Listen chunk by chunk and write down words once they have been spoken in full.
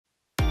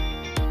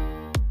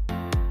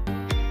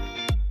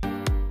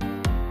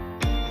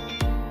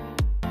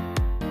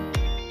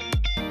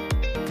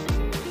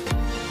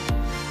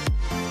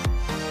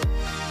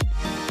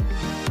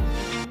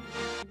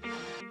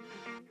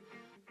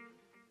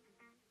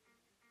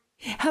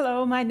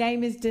Hello, my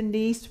name is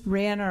Denise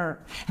Renner,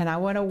 and I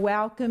want to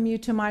welcome you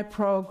to my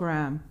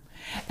program.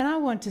 And I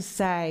want to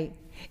say,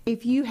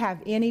 if you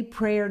have any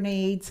prayer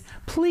needs,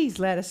 please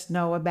let us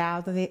know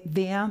about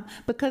them,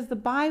 because the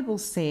Bible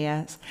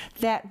says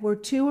that where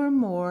two or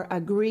more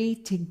agree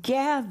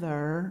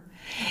together,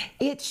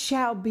 it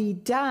shall be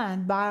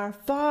done by our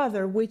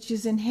Father which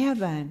is in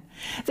heaven.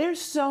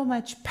 There's so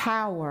much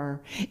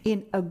power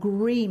in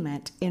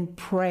agreement in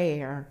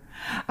prayer.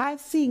 I've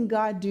seen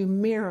God do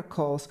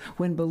miracles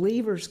when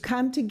believers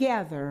come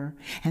together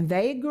and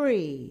they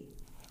agree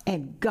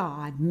and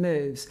God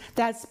moves.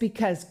 That's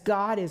because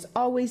God is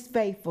always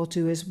faithful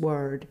to His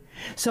word.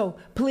 So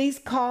please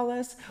call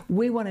us.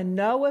 We want to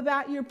know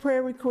about your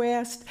prayer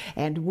request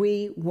and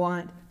we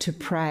want to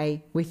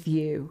pray with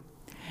you.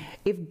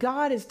 If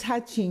God is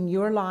touching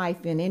your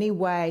life in any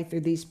way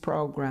through these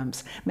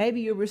programs, maybe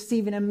you're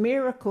receiving a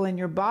miracle in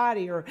your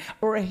body or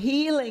a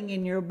healing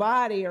in your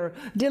body or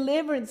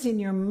deliverance in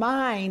your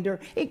mind or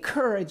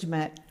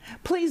encouragement,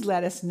 please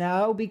let us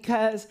know,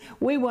 because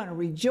we want to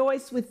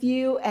rejoice with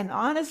you. And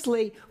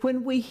honestly,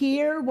 when we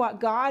hear what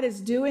God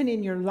is doing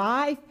in your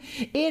life,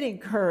 it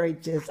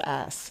encourages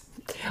us.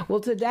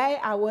 Well, today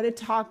I want to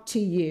talk to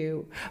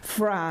you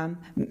from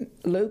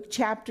Luke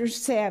chapter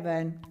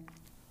 7.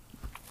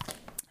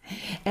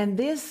 And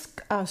this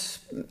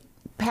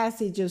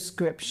passage of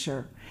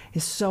Scripture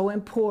is so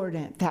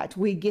important that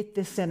we get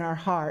this in our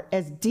heart,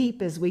 as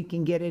deep as we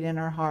can get it in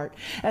our heart,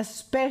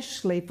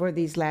 especially for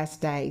these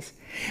last days.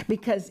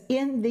 Because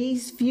in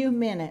these few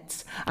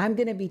minutes, I'm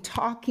going to be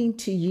talking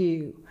to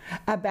you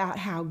about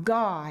how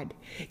God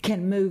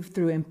can move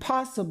through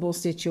impossible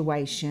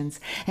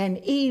situations and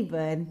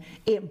even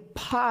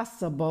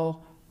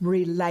impossible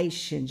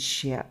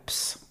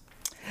relationships.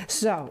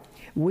 So,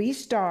 we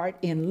start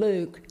in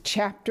Luke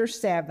chapter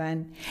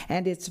 7,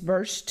 and it's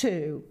verse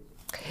 2.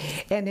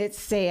 And it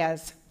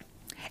says,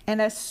 "And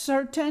a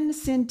certain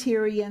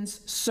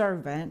centurion's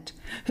servant,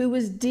 who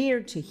was dear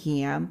to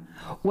him,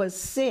 was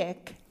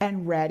sick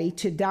and ready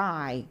to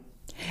die."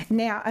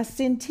 Now, a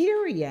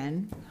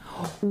centurion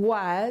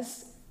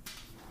was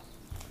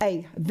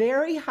a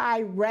very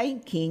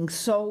high-ranking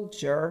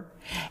soldier,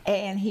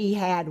 and he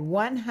had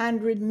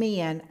 100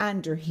 men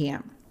under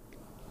him.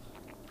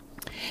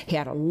 He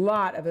had a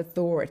lot of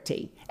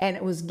authority, and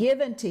it was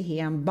given to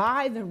him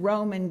by the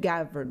Roman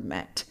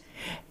government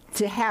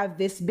to have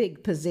this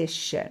big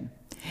position.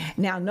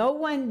 Now, no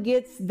one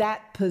gets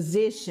that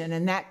position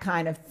and that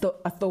kind of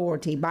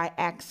authority by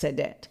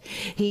accident.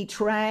 He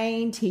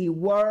trained, he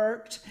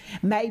worked,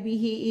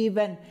 maybe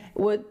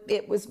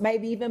it was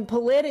maybe even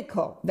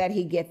political that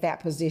he get that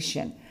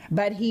position.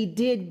 But he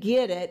did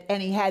get it,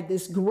 and he had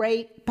this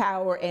great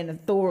power and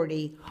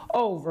authority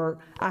over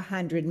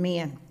 100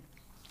 men.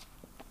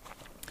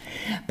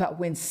 But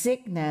when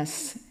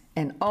sickness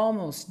and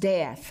almost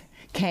death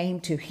came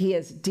to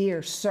his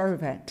dear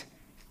servant,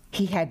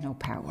 he had no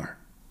power.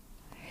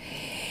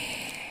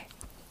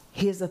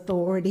 His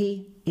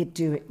authority, it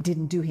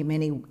didn't do him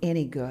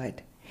any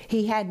good.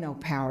 He had no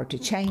power to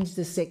change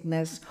the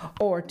sickness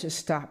or to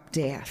stop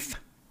death.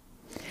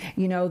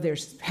 You know,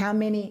 there's how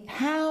many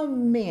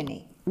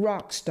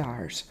rock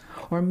stars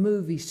or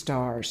movie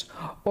stars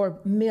or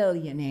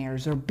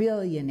millionaires or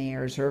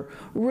billionaires or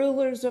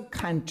rulers of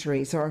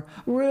countries or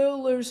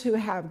rulers who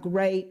have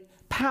great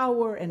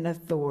power and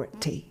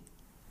authority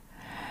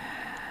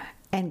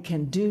and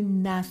can do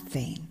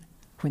nothing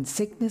when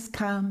sickness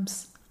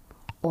comes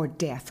or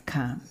death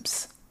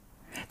comes.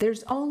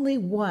 There's only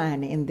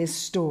one in this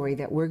story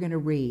that we're going to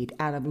read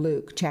out of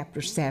Luke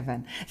chapter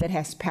 7 that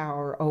has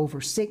power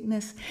over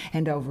sickness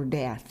and over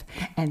death,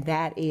 and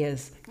that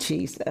is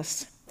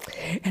Jesus.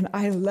 And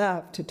I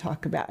love to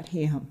talk about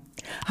him.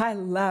 I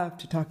love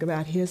to talk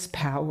about his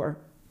power.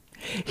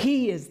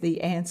 He is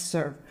the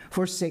answer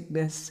for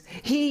sickness.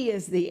 He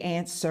is the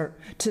answer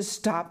to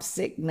stop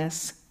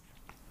sickness.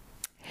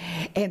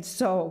 And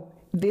so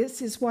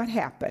this is what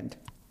happened.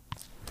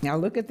 Now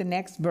look at the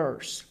next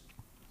verse.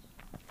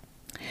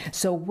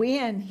 So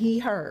when he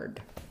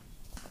heard,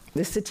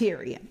 the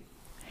centurion,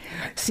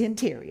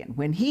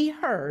 when he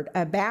heard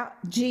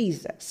about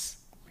Jesus,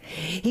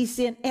 he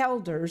sent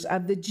elders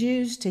of the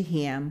Jews to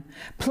him,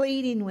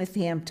 pleading with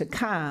him to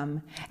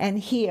come and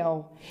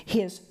heal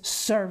his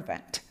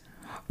servant.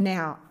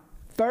 Now,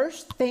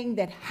 first thing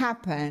that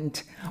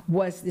happened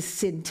was the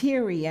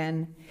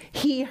centurion,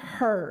 he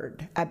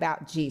heard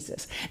about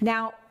Jesus.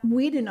 Now,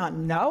 we do not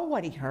know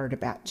what he heard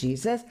about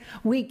Jesus.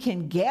 We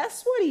can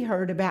guess what he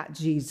heard about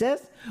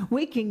Jesus.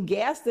 We can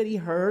guess that he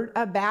heard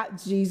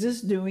about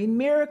Jesus doing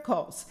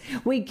miracles.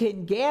 We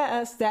can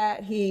guess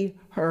that he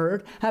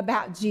heard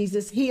about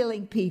Jesus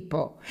healing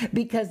people,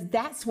 because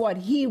that's what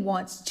he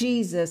wants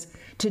Jesus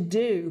to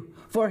do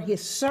for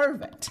his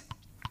servant.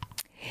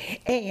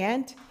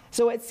 And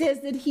so it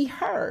says that he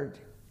heard.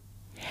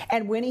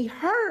 And when he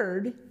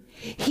heard,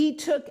 he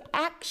took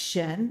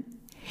action.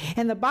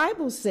 And the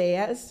Bible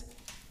says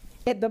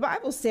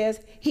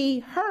he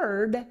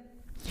heard,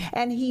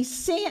 and he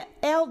sent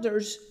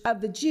elders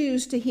of the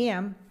Jews to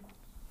him,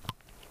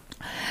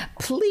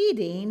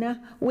 pleading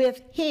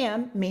with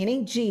him,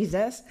 meaning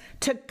Jesus,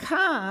 to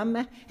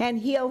come and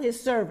heal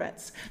his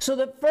servants. So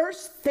the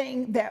first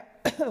thing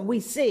that we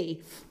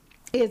see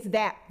is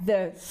that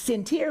the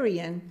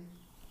centurion,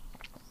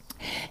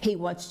 he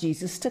wants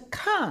Jesus to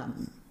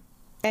come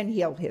and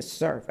heal his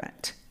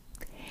servant.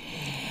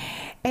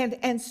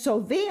 And so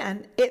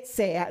then it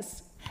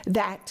says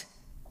that,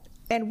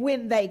 and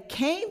when they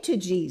came to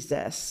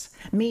Jesus,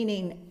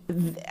 meaning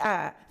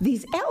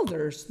these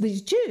elders,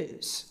 these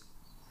Jews,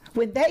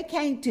 when they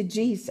came to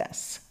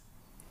Jesus,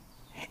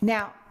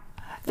 now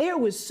there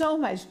was so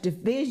much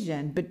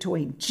division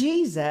between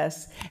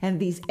Jesus and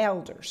these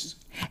elders.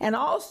 And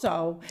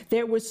also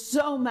there was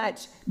so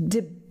much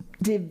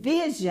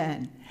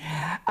division.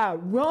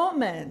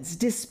 Romans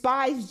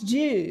despised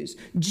Jews.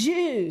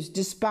 Jews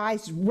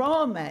despised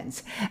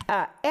Romans.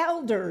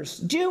 Elders,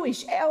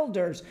 Jewish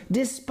elders,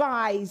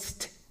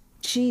 despised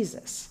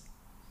Jesus.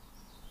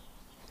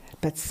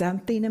 But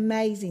something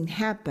amazing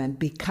happened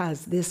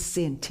because this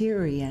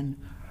centurion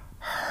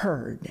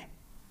heard.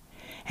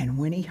 And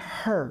when he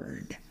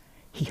heard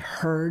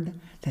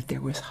that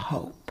there was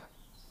hope.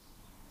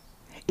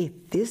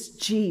 If this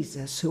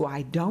Jesus, who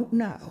I don't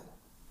know,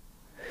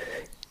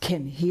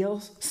 can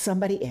heal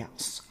somebody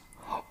else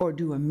or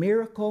do a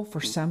miracle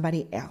for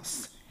somebody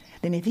else,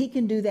 then if he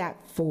can do that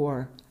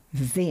for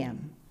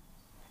them,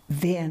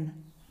 then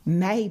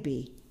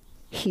maybe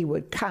he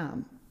would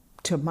come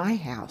to my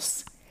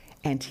house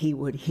and he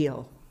would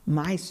heal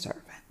my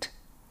servant.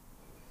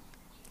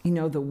 You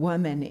know, the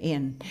woman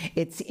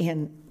it's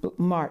in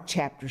Mark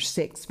chapter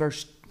 6,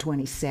 verse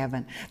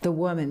 27, the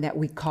woman that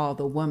we call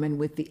the woman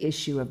with the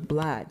issue of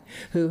blood,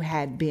 who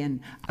had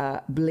been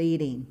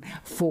bleeding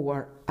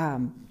for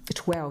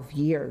 12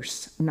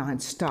 years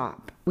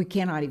nonstop. We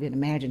cannot even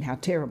imagine how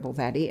terrible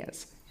that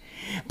is.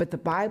 But the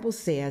Bible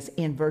says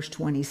in verse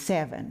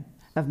 27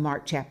 of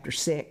Mark chapter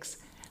 6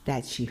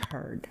 that she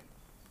heard.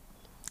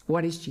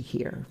 What did she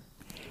hear?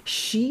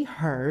 She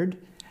heard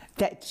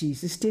that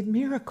Jesus did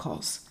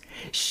miracles.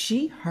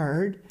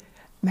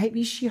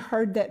 Maybe she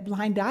heard that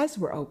blind eyes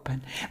were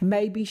open.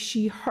 Maybe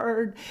she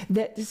heard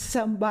that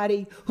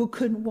somebody who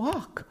couldn't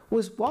walk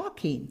was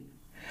walking.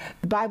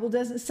 The Bible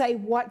doesn't say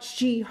what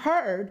she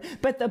heard,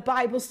 but the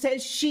Bible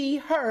says she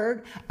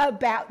heard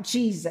about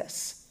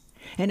Jesus.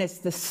 And it's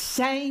the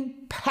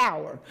same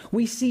power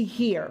we see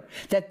here,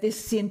 that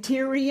this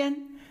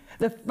centurion,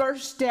 the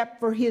first step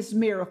for his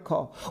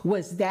miracle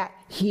was that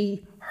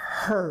he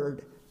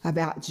heard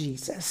about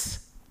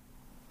Jesus.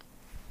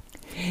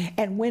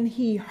 And when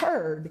he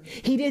heard,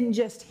 he didn't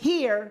just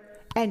hear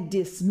and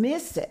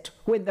dismiss it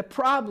when the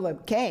problem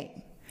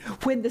came,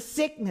 when the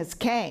sickness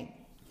came,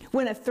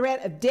 when a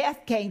threat of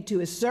death came to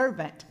his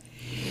servant.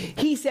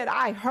 He said,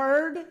 I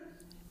heard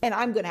and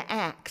I'm going to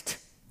act.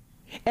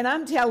 And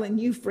I'm telling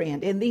you,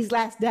 friend, in these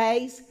last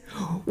days,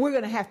 we're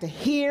going to have to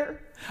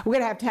hear, we're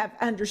going to have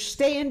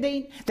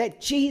understanding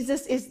that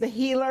Jesus is the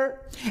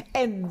healer,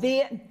 and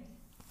then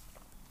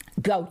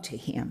go to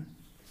him.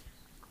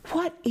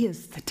 What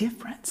is the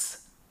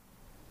difference?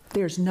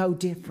 There's no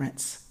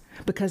difference,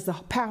 because the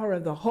power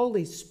of the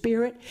Holy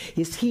Spirit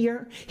is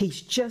here.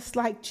 He's just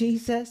like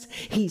Jesus.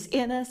 He's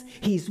in us.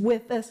 He's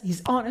with us.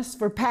 He's on us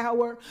for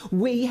power.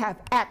 We have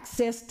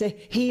access to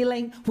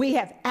healing. We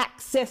have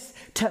access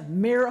to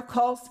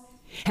miracles.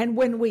 And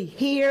when we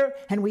hear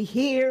and we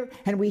hear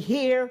and we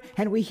hear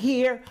and we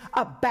hear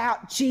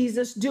about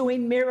Jesus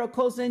doing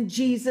miracles and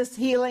Jesus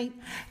healing,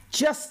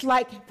 just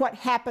like what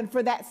happened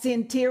for that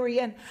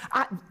centurion,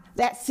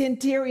 that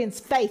centurion's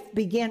faith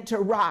began to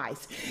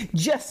rise.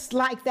 Just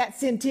like that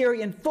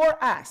centurion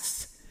for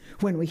us.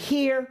 When we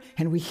hear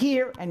and we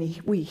hear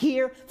and we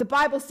hear, the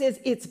Bible says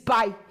it's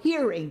by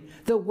hearing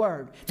the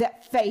word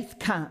that faith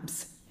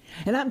comes.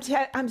 And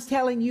I'm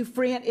telling you,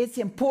 friend, it's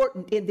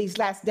important in these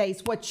last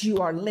days what you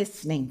are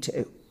listening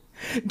to.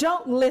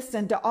 Don't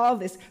listen to all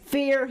this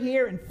fear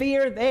here and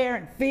fear there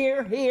and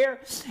fear here,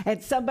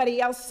 and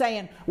somebody else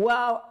saying,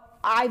 well,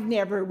 I've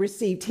never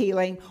received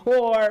healing,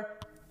 or,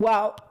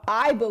 well,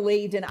 I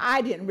believed and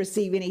I didn't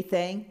receive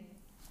anything.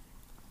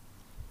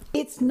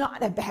 It's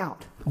not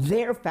about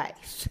their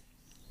faith.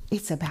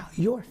 It's about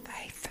your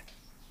faith.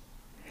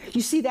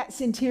 You see that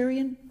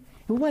centurion?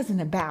 It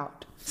wasn't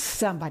about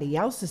somebody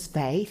else's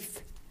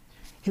faith.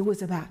 It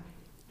was about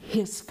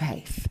his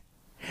faith.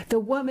 The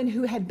woman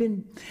who had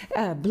been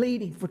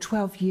bleeding for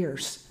 12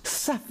 years,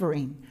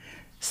 suffering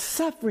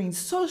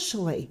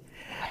socially,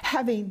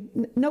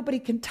 nobody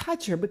can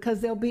touch her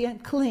because they'll be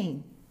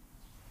unclean.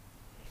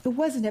 It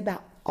wasn't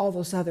about all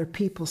those other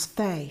people's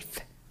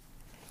faith.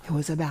 It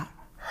was about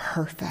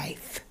her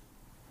faith.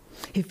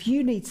 If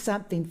you need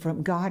something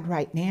from God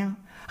right now,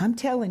 I'm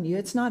telling you,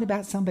 it's not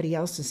about somebody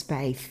else's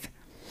faith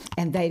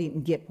and they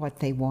didn't get what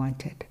they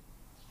wanted.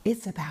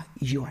 It's about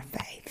your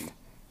faith.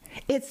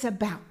 It's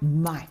about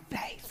my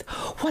faith.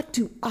 What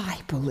do I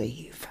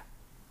believe?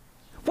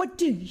 What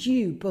do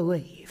you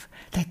believe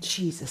that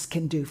Jesus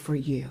can do for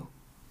you?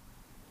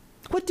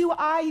 What do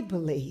I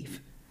believe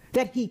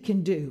that he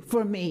can do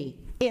for me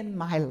in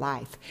my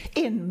life,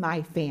 in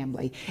my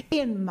family,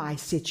 in my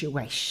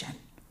situation?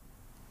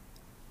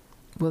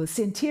 Well, the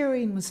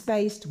centurion was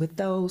faced with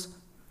those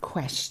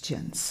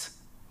questions.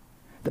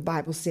 The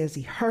Bible says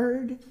he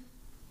heard,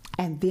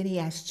 and then he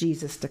asked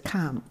Jesus to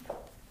come.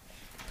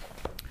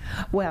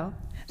 Well,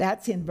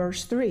 that's in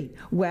verse 3.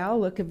 Well,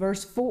 look at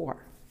verse 4.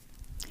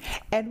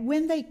 And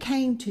when they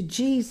came to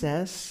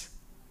Jesus,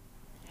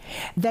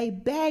 they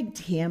begged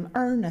him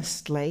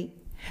earnestly,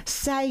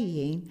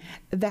 saying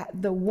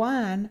that the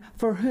one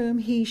for whom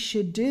he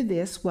should do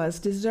this was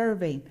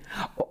deserving.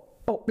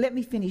 Let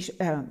me finish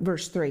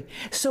verse 3.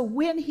 So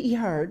when he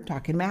heard,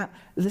 talking about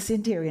the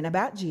centurion,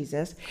 about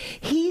Jesus,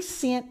 he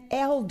sent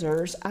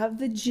elders of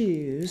the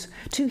Jews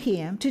to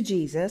him, to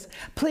Jesus,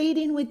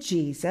 pleading with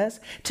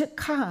Jesus to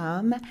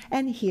come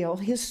and heal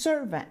his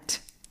servant.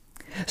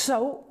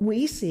 So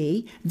we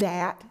see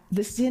that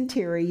the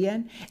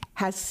centurion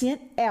has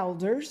sent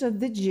elders of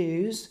the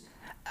Jews,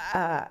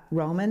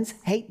 Romans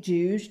hate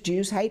Jews,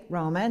 Jews hate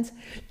Romans,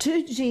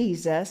 to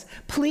Jesus,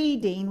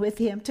 pleading with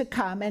him to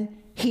come and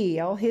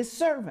heal his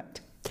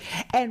servant.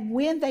 And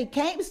when they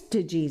came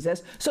to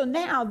Jesus, so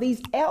now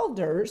these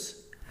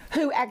elders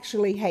who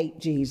actually hate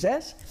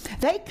Jesus,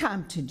 they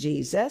come to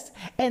Jesus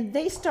and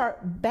they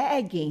start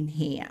begging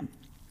him,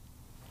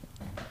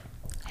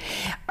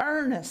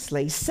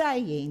 earnestly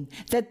saying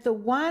that the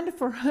one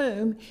for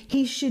whom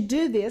he should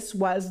do this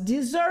was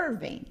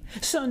deserving.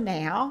 So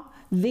now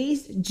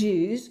these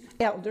Jews,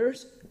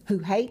 elders who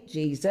hate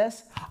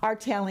Jesus, are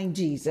telling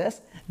Jesus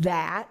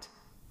that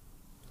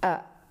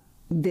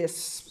this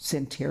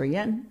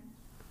centurion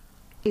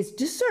is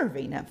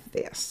deserving of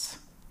this.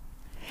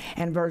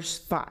 And verse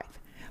 5,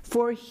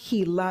 for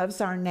he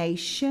loves our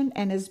nation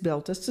and has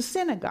built us a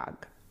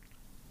synagogue.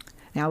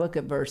 Now look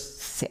at verse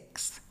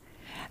 6.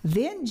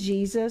 Then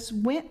Jesus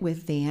went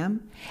with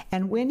them,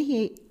 and when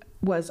he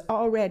was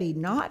already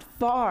not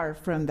far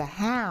from the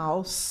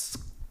house,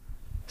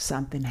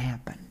 something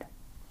happened.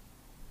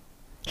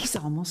 He's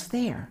almost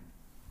there.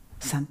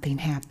 Something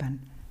happened.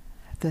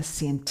 The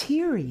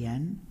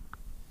centurion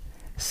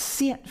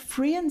sent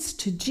friends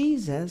to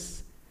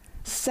Jesus,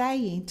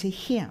 saying to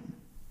him,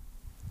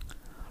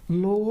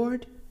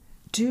 Lord,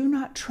 do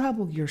not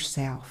trouble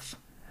yourself,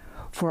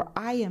 for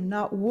I am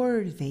not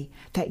worthy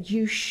that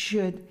you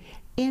should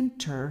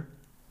enter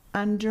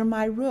under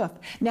my roof.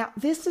 Now,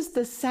 this is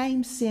the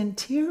same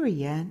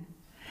centurion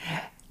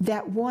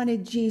that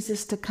wanted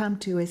Jesus to come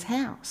to his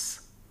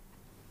house.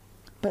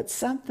 But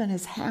something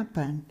has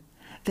happened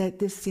that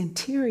this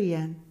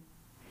centurion,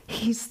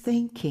 he's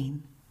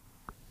thinking,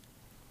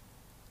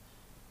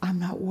 I'm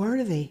not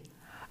worthy.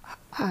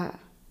 I'm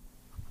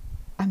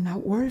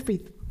not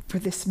worthy for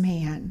this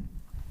man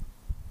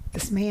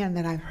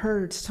that I've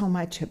heard so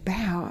much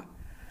about.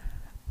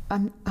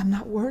 I'm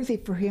not worthy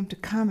for him to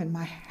come in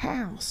my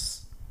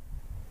house.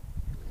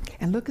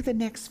 And look at the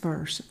next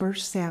verse,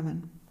 verse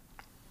 7.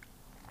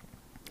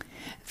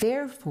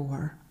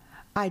 Therefore,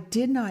 I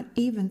did not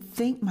even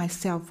think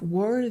myself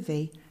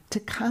worthy to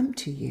come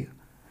to you.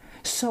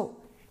 So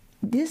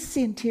this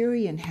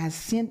centurion has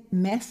sent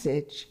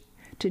message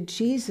to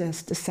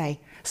Jesus to say,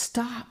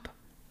 stop,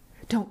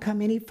 don't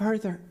come any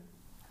further.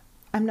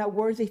 I'm not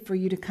worthy for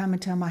you to come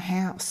into my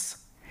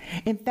house.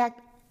 In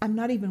fact, I'm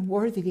not even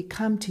worthy to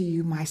come to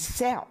you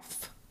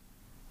myself.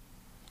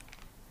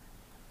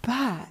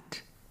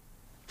 But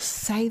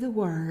say the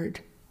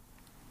word,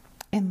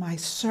 and my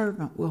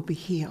servant will be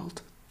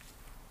healed.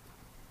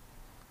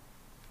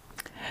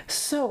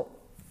 So,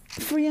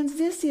 friends,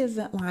 this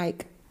isn't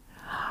like,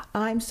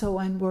 I'm so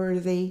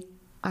unworthy,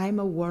 I'm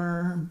a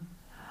worm,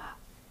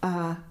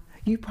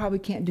 you probably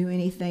can't do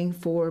anything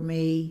for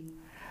me,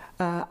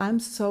 I'm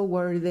so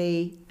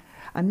worthy,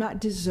 I'm not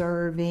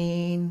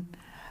deserving,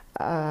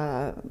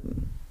 I'll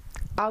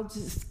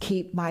just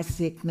keep my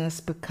sickness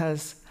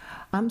because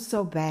I'm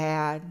so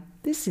bad.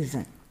 This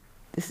isn't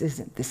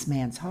this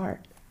man's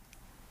heart.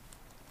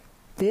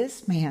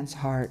 This man's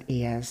heart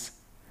is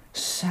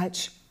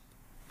such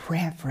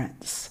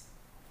reverence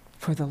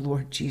for the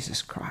Lord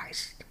Jesus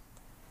Christ.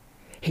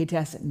 He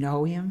doesn't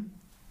know him,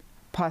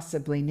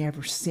 possibly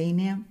never seen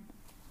him,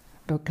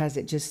 because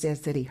it just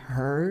says that he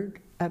heard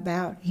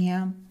about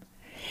him,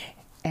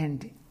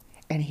 and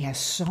he has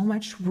so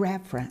much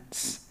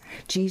reverence.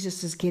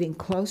 Jesus is getting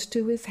close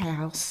to his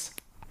house.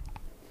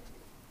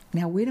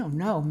 Now we don't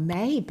know,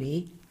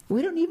 maybe,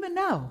 we don't even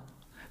know,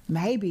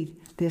 maybe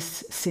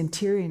this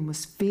centurion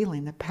was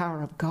feeling the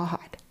power of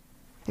God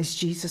as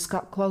Jesus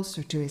got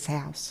closer to his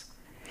house.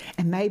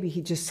 And maybe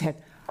he just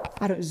said,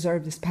 I don't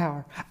deserve this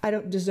power. I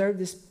don't deserve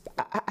this.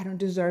 I don't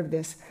deserve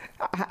this.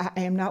 I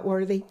am not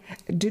worthy.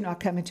 Do not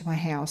come into my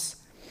house.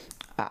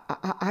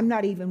 I'm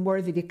not even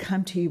worthy to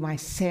come to you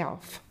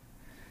myself.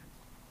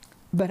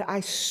 But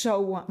I so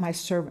want my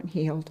servant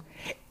healed.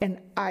 And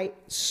I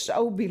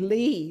so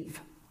believe.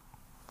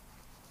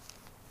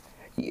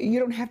 You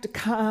don't have to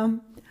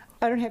come.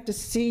 I don't have to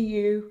see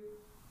you.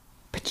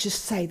 But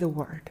just say the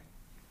word.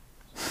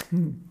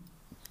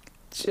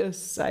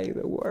 Just say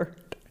the word.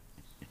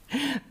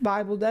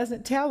 Bible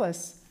doesn't tell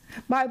us.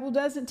 Bible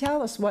doesn't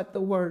tell us what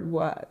the word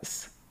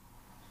was.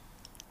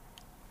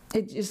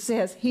 It just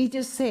says, he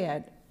just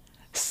said,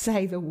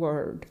 say the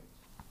word.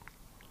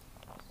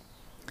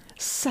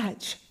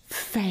 such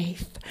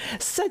faith,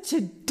 such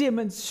a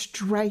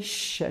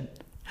demonstration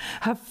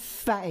of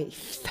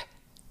faith.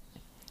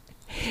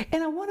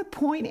 And I want to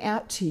point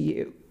out to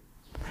you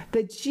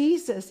that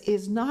Jesus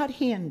is not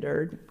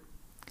hindered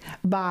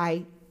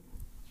by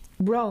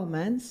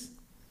Romans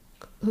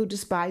who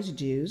despise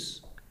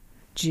Jews,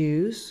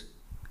 Jews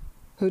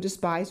who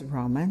despise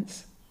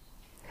Romans,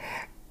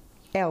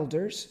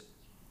 elders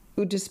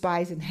who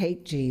despise and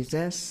hate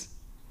Jesus.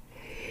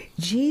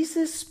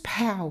 Jesus'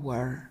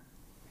 power,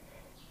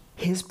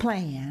 his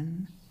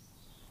plan,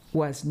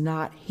 was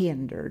not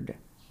hindered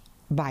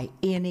by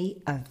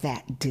any of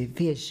that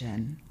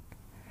division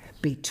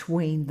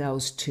between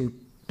those two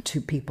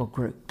people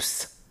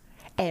groups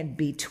and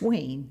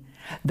between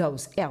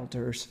those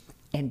elders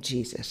and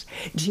Jesus.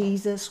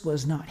 Jesus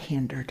was not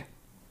hindered.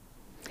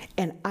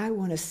 And I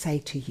want to say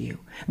to you,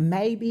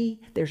 maybe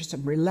there's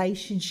some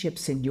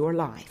relationships in your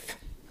life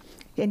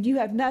and you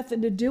have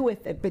nothing to do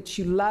with it, but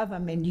you love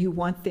them and you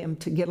want them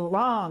to get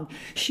along.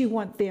 You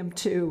want them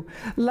to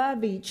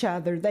love each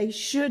other. They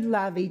should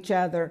love each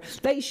other.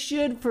 They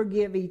should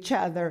forgive each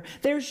other.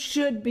 There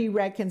should be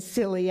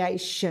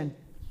reconciliation.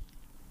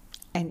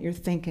 And you're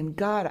thinking,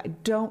 God, I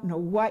don't know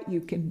what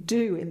you can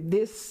do in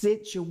this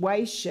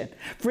situation.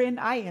 Friend,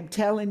 I am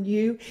telling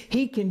you,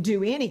 he can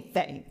do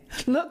anything.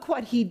 Look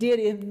what he did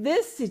in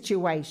this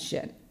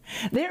situation.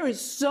 There is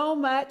so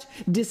much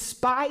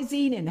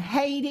despising and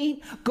hating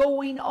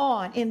going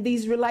on in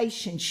these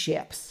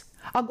relationships.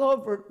 I'll go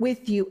over it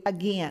with you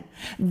again.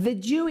 The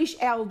Jewish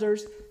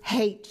elders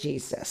hate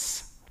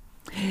Jesus.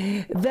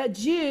 The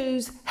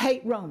Jews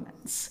hate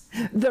Romans.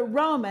 The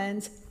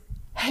Romans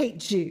hate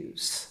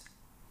Jews.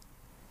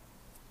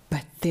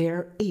 But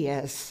there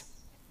is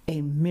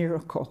a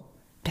miracle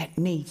that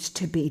needs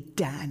to be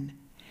done,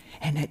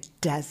 and it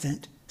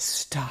doesn't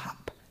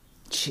stop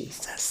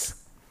Jesus.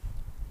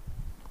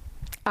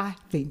 I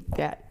think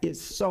that is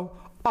so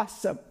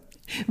awesome.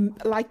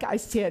 Like I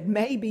said,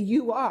 maybe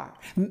you are.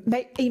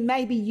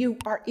 Maybe you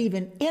are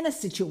even in a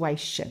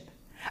situation,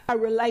 a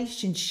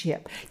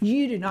relationship.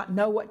 You do not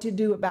know what to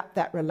do about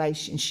that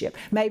relationship.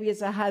 Maybe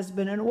it's a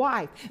husband and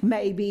wife.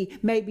 Maybe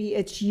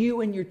it's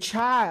you and your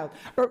child,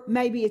 or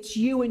maybe it's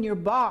you and your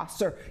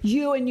boss, or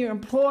you and your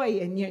employee,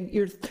 and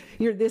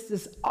you're this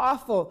is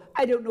awful.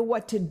 I don't know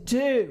what to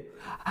do.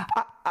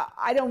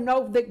 I don't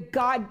know that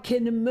God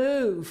can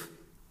move.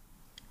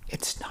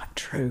 It's not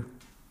true.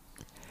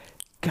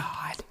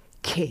 God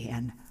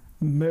can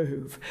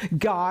move.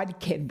 God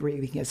can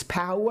bring his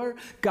power.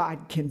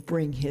 God can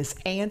bring his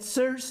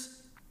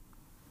answers.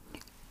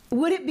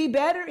 Would it be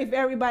better if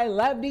everybody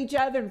loved each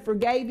other and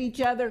forgave each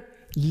other?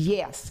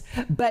 Yes.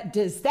 But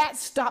does that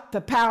stop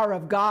the power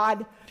of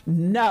God?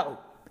 No.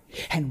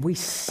 And we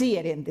see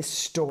it in this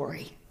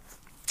story.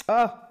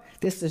 Oh,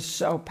 this is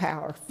so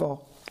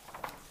powerful.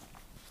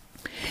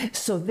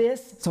 So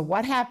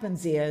what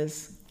happens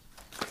is,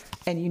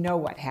 and you know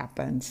what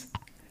happens.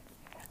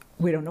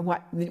 We don't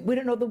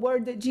know the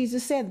word that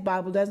Jesus said. The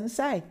Bible doesn't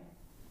say.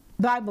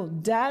 The Bible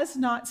does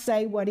not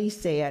say what he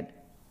said.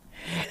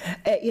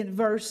 In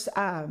verse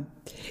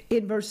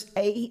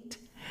 8,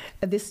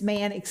 this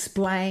man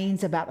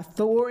explains about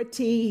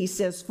authority. He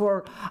says,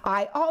 "For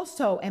I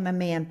also am a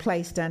man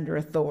placed under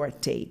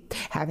authority,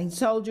 having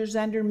soldiers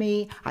under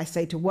me. I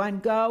say to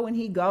one, go, and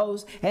he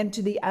goes, and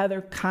to the other,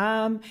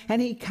 come,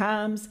 and he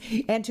comes,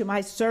 and to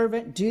my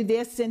servant, do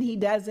this, and he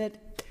does it."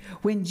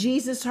 When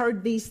Jesus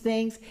heard these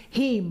things,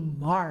 he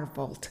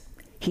marveled.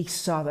 He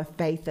saw the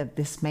faith of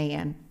this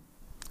man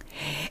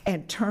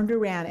and turned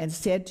around and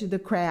said to the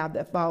crowd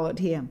that followed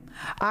him,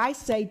 "I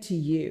say to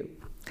you,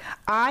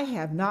 I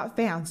have not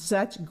found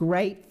such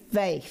great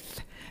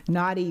faith,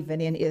 not even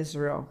in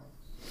Israel."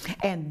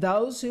 And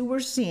those who were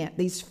sent,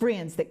 these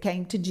friends that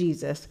came to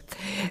Jesus,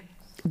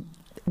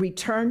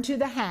 returned to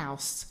the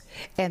house,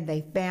 and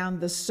they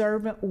found the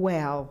servant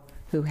well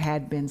who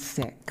had been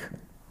sick.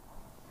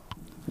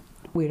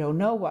 We don't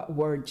know what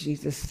word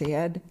Jesus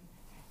said.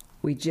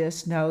 We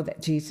just know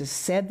that Jesus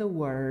said the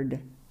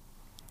word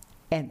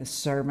and the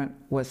servant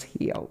was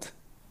healed.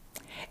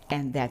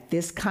 And that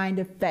this kind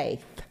of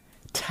faith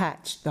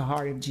touched the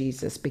heart of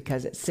Jesus,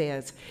 because it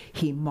says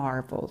he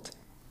marveled.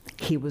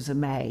 He was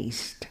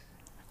amazed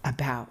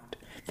about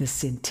the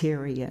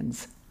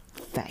centurion's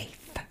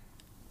faith.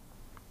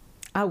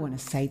 I want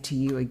to say to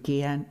you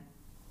again,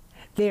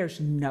 there's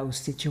no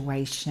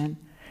situation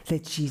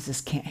that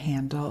Jesus can't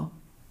handle.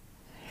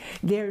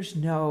 There's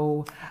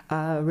no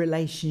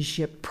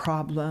relationship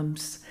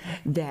problems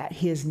that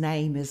his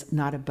name is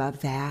not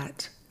above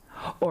that,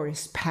 or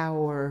his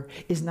power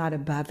is not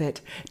above it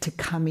to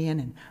come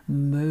in and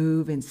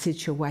move in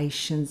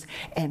situations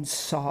and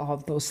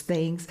solve those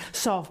things,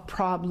 solve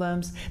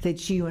problems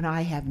that you and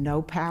I have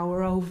no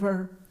power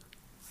over.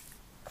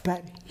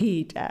 But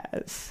he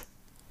does.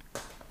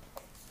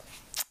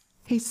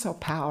 He's so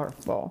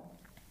powerful.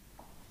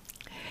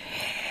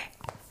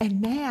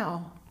 And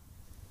now,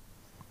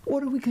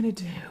 what are we going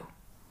to do?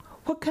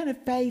 What kind of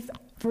faith,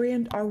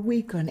 friend, are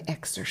we going to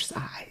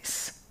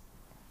exercise?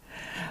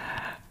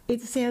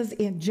 It says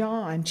in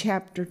John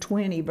chapter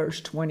 20, verse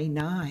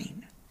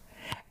 29,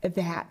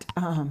 that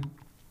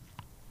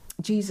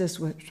Jesus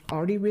was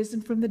already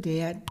risen from the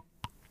dead.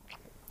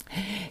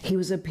 He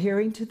was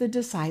appearing to the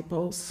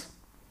disciples.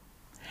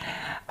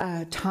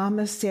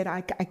 Thomas said,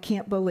 I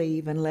can't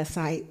believe unless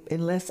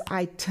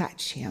I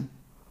touch him.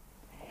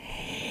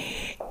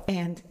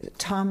 And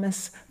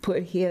Thomas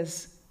put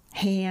his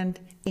hand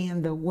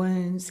in the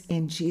wounds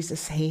in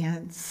Jesus'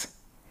 hands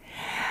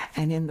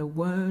and in the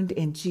wound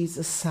in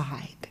Jesus'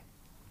 side.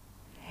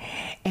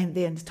 And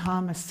then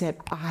Thomas said,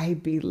 I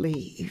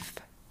believe.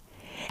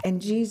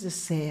 And Jesus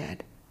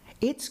said,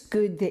 it's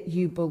good that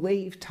you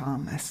believe,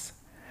 Thomas,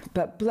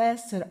 but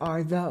blessed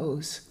are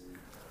those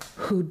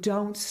who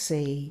don't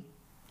see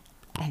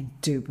and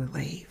do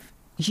believe.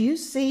 You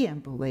see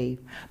and believe,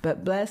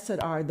 but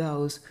blessed are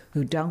those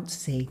who don't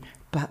see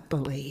but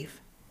believe.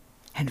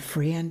 And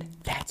friend,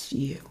 that's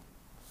you.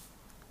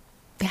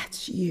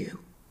 That's you.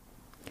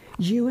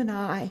 You and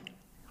I,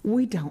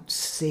 we don't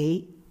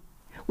see.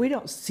 We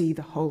don't see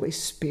the Holy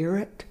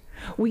Spirit.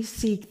 We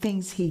see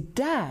things He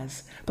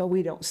does, but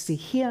we don't see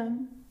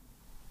Him.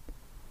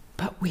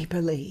 But we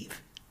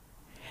believe.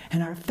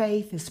 And our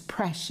faith is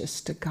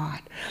precious to God.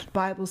 The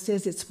Bible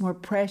says it's more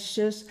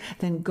precious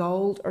than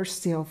gold or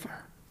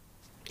silver.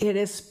 It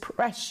is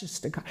precious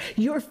to God.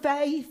 Your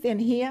faith in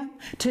Him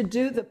to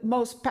do the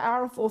most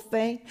powerful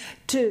thing,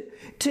 to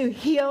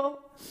heal,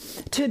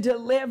 to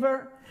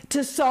deliver,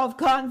 to solve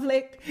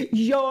conflict,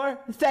 your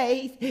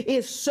faith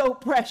is so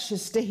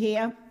precious to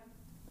Him.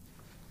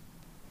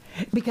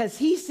 Because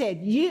He said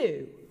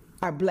you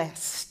are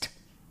blessed.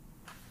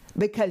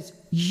 Because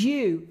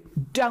you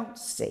don't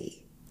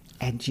see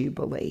and you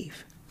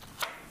believe.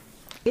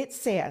 It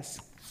says,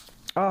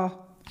 I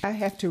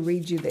have to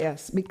read you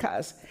this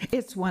because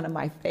it's one of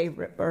my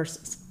favorite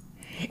verses.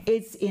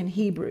 It's in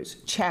Hebrews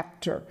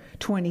chapter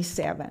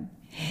 27,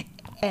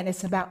 and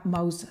it's about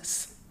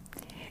Moses,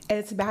 and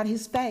it's about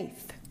his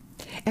faith.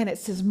 And it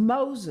says,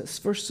 Moses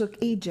forsook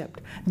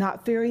Egypt,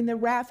 not fearing the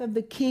wrath of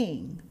the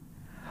king,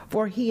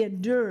 for he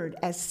endured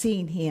as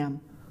seeing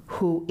him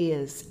who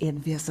is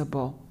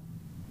invisible.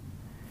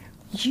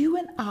 You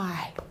and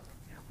I,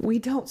 we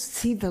don't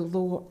see the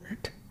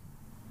Lord,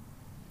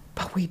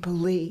 but we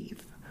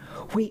believe.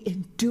 We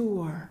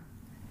endure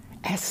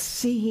as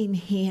seeing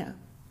Him.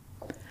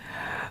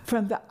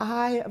 From the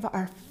eye of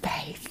our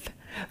faith,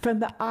 from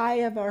the eye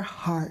of our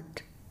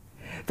heart,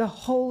 the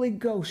Holy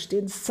Ghost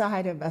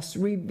inside of us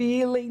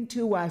revealing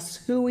to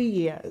us who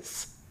He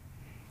is.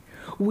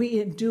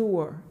 We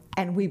endure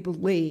and we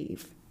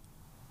believe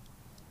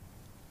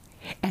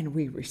and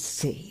we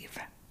receive.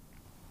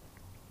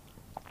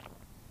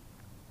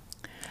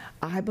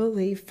 I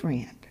believe,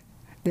 friend,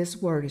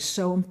 this word is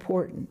so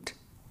important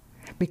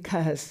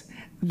because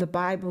the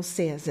Bible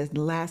says in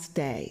the last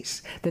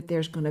days that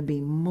there's going to be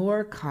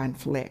more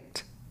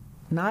conflict,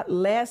 not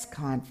less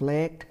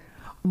conflict,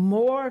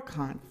 more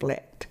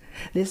conflict.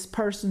 This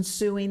person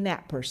suing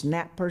that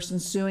person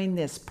suing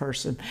this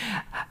person,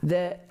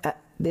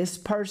 this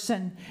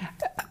person,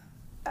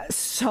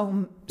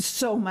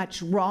 so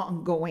much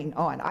wrong going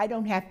on. I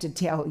don't have to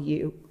tell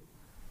you.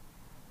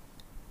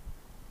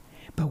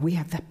 But we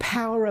have the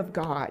power of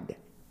God,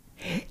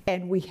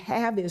 and we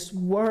have His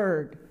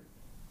Word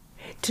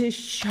to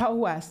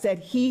show us that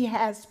He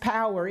has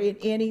power in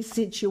any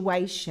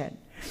situation.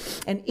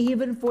 And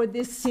even for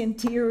this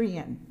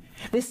centurion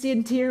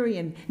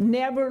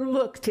never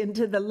looked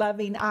into the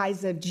loving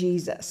eyes of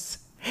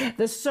Jesus.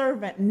 The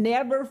servant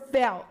never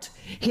felt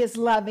His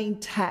loving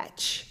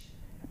touch,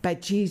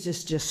 but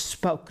Jesus just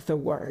spoke the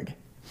word.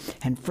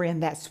 And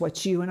friend, that's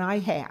what you and I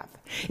have,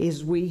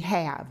 is we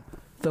have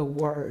the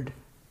Word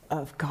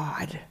of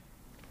God.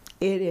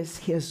 It is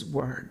His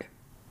Word.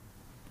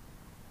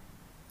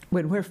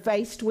 When we're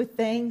faced with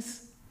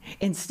things,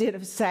 instead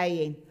of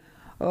saying,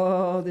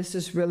 oh, this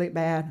is really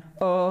bad.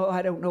 Oh,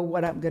 I don't know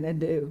what I'm going to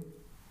do.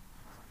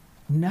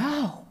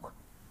 No.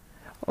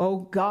 Oh,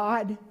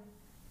 God,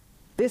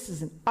 this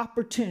is an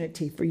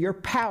opportunity for your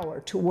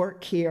power to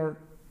work here.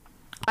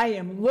 I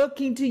am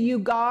looking to you,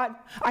 God.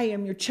 I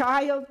am your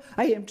child.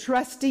 I am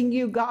trusting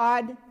you,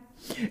 God.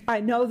 I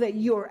know that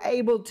you are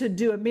able to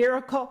do a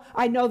miracle.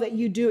 I know that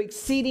you do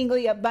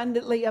exceedingly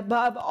abundantly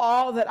above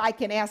all that I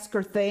can ask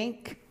or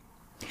think.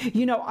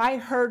 You know, I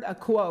heard a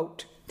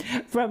quote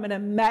from an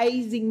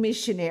amazing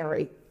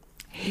missionary,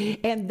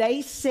 and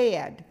they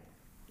said,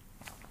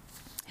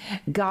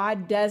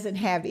 God doesn't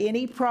have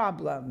any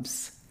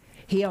problems.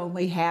 He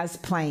only has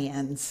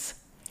plans.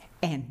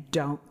 And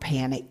don't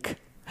panic.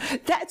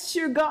 That's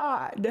your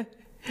God.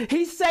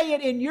 He's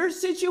saying in your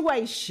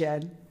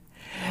situation,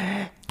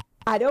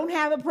 I don't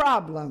have a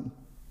problem.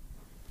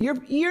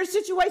 Your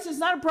situation is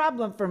not a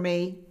problem for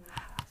me.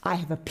 I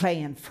have a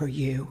plan for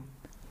you.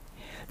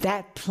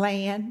 That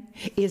plan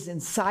is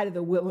inside of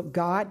the will of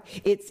God.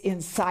 It's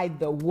inside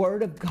the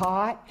Word of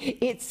God.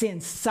 It's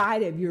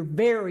inside of your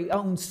very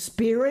own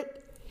spirit.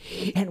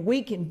 And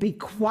we can be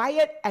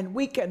quiet and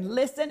we can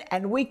listen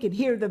and we can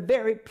hear the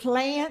very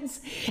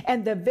plans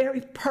and the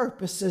very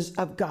purposes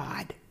of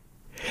God.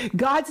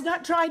 God's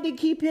not trying to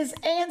keep His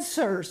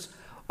answers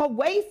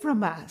away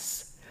from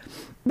us,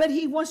 but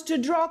he wants to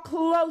draw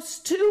close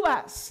to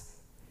us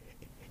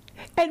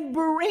and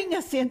bring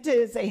us into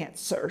his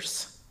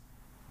answers.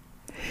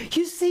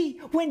 You see,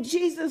 when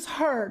Jesus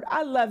heard,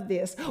 I love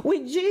this,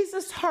 when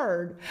Jesus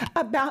heard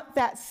about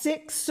that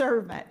sick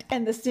servant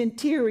and the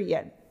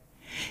centurion,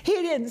 he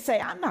didn't say,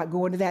 I'm not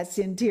going to that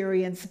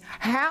centurion's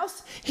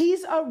house.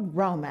 He's a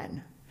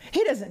Roman.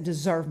 He doesn't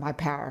deserve my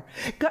power.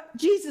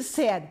 Jesus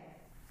said,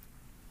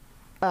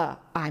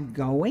 I'm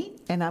going,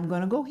 and I'm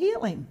going to go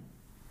heal him.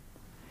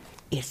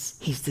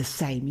 He's the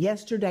same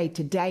yesterday,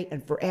 today,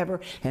 and forever,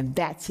 and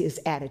that's his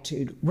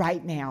attitude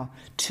right now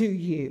to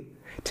you,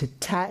 to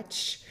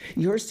touch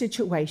your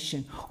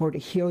situation or to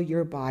heal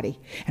your body.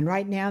 And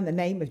right now, in the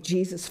name of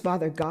Jesus,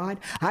 Father God,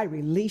 I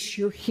release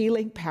your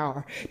healing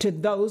power to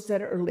those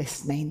that are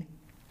listening.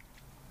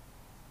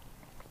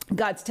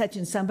 God's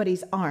touching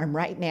somebody's arm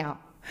right now.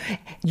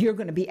 You're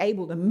going to be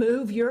able to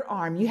move your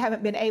arm. You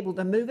haven't been able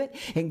to move it,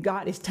 and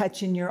God is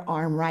touching your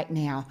arm right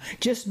now.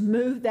 Just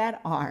move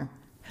that arm.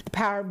 The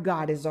power of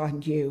God is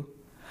on you.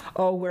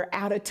 Oh, we're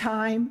out of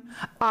time.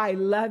 I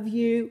love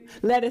you.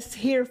 Let us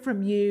hear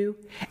from you,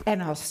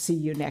 and I'll see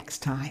you next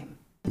time.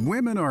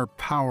 Women are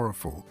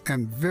powerful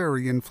and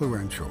very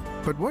influential,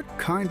 but what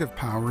kind of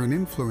power and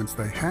influence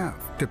they have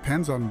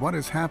depends on what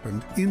has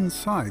happened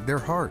inside their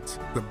hearts.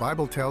 The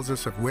Bible tells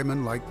us of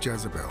women like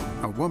Jezebel,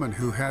 a woman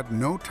who had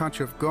no touch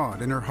of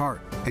God in her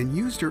heart and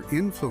used her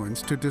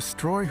influence to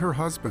destroy her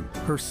husband,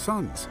 her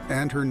sons,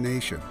 and her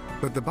nation.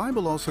 But the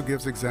Bible also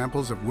gives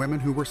examples of women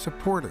who were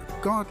supportive,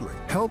 godly,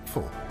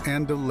 helpful,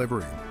 and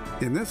delivering.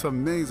 In this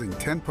amazing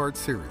 10-part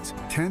series,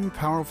 10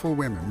 Powerful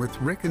Women with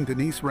Rick and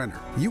Denise Renner,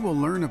 you will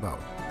learn about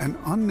an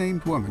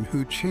unnamed woman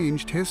who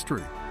changed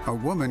history, a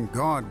woman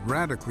God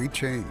radically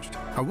changed,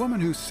 a woman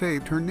who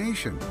saved her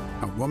nation,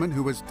 a woman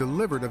who was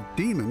delivered of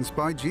demons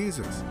by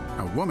Jesus,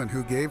 a woman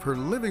who gave her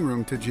living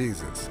room to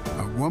Jesus,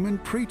 a woman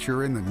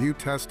preacher in the New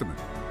Testament.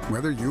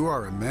 Whether you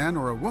are a man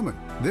or a woman,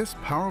 this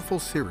powerful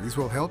series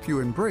will help you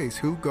embrace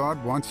who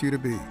God wants you to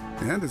be,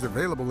 and is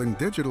available in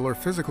digital or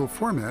physical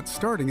formats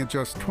starting at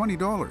just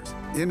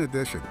 $20. In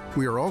addition,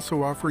 we are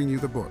also offering you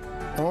the book,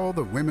 All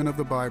the Women of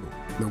the Bible.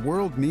 The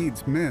world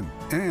needs men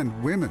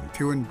and women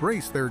to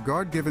embrace their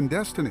God-given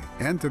destiny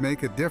and to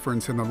make a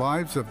difference in the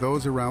lives of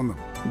those around them.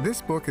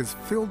 This book is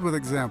filled with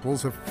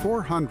examples of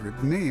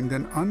 400 named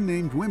and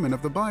unnamed women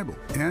of the Bible,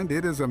 and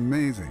it is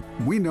amazing.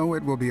 We know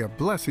it will be a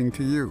blessing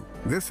to you.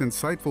 This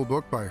insightful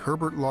book by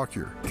Herbert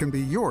Lockyer can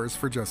be yours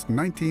for just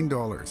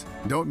 $19.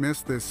 Don't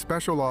miss this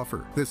special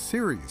offer, this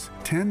series,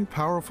 10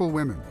 Powerful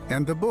Women,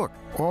 and the book,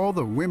 All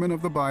the Women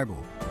of the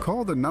Bible.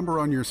 Call the number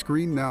on your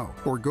screen now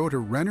or go to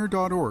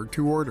Renner.org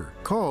to order.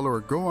 Call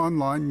or go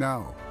online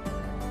now.